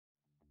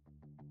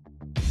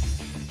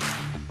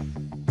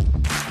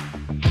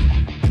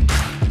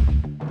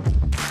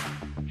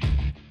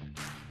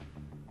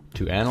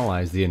To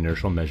analyze the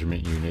inertial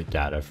measurement unit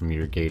data from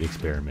your gait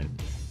experiment,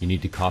 you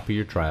need to copy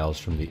your trials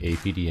from the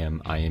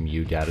APDM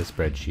IMU data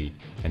spreadsheet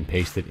and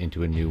paste it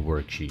into a new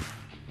worksheet.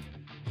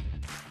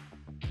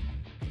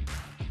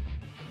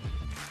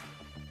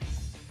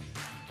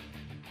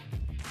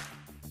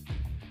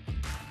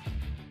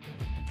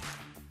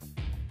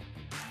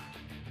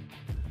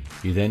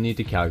 You then need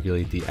to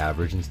calculate the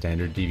average and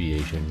standard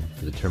deviation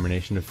for the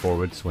termination of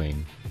forward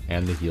swing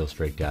and the heel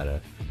strike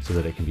data so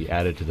that it can be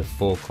added to the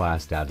full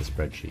class data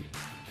spreadsheet.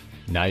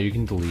 Now you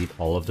can delete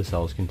all of the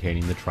cells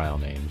containing the trial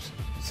names,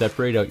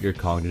 separate out your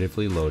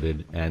cognitively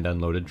loaded and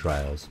unloaded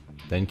trials,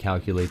 then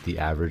calculate the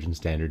average and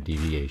standard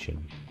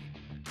deviation.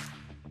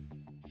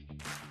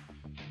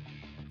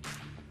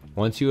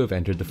 Once you have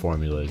entered the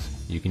formulas,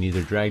 you can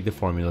either drag the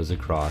formulas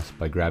across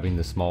by grabbing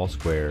the small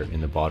square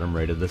in the bottom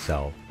right of the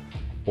cell,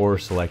 or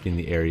selecting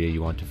the area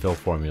you want to fill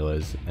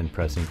formulas and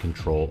pressing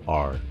Ctrl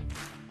R.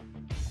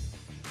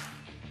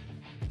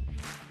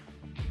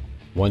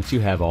 Once you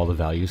have all the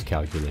values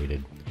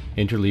calculated,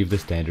 interleave the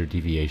standard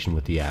deviation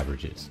with the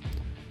averages.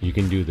 You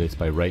can do this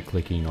by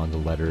right-clicking on the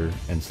letter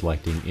and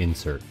selecting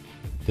Insert.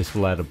 This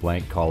will add a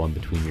blank column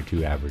between your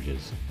two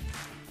averages.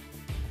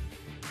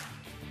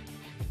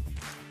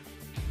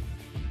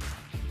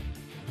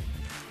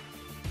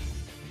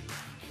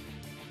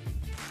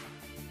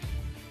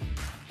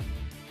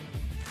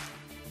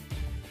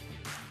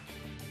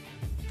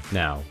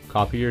 Now,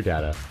 copy your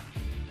data,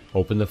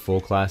 open the full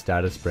class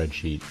data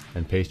spreadsheet,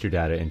 and paste your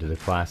data into the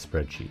class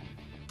spreadsheet.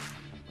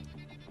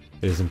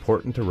 It is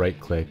important to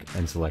right-click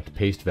and select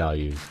Paste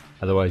Values,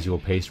 otherwise you will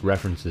paste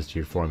references to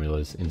your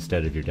formulas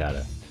instead of your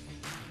data.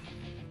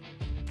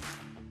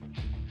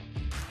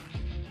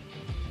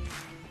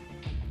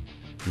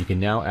 You can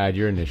now add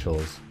your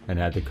initials and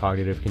add the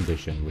cognitive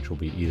condition, which will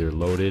be either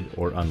loaded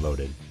or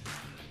unloaded.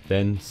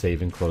 Then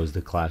save and close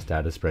the class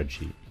data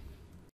spreadsheet.